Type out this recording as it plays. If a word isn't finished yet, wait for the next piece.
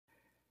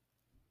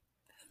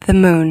The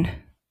moon.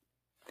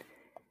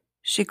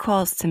 She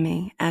calls to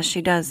me as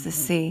she does the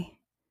sea.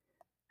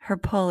 Her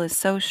pull is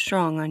so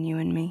strong on you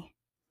and me,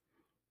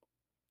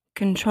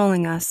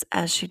 controlling us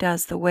as she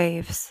does the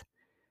waves,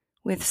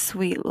 with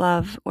sweet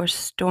love or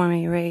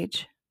stormy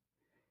rage.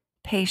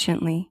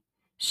 Patiently,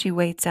 she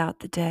waits out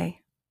the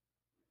day.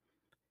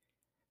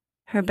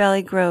 Her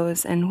belly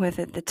grows, and with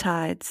it the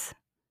tides.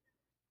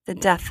 The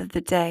death of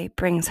the day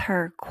brings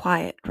her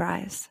quiet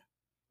rise,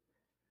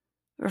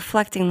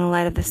 reflecting the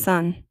light of the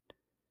sun,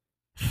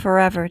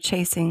 forever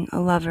chasing a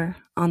lover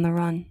on the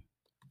run.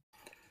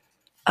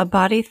 A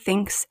body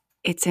thinks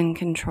it's in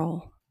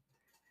control.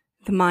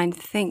 The mind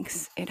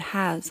thinks it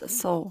has a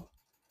soul,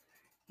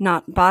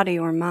 not body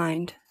or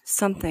mind,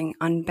 something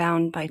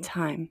unbound by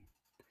time,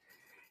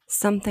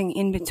 something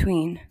in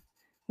between,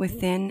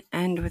 within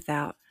and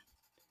without,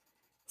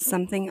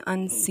 something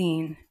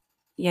unseen,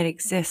 yet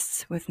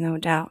exists with no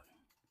doubt.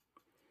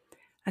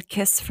 A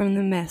kiss from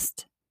the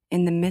mist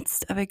in the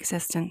midst of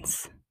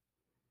existence.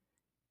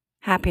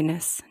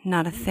 Happiness,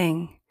 not a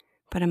thing,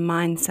 but a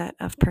mindset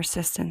of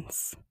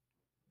persistence.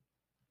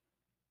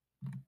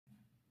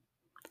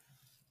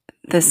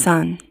 The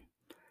sun,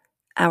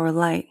 our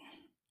light,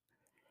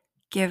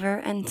 giver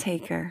and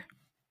taker,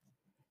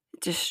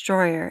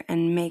 destroyer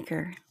and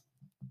maker.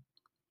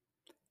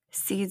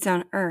 Seeds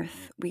on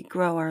earth, we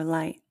grow our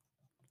light.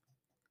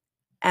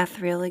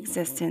 Ethereal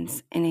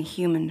existence in a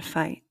human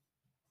fight.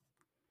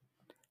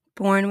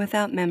 Born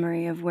without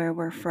memory of where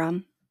we're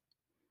from.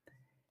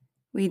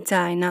 We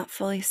die not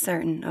fully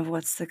certain of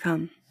what's to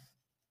come.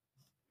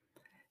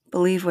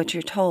 Believe what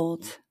you're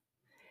told.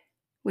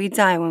 We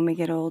die when we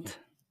get old.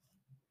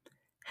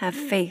 Have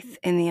faith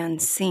in the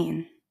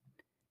unseen,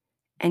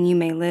 and you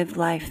may live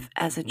life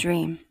as a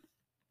dream.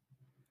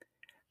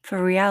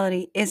 For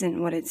reality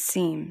isn't what it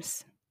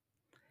seems.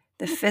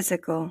 The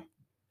physical,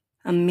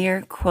 a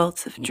mere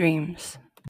quilt of dreams.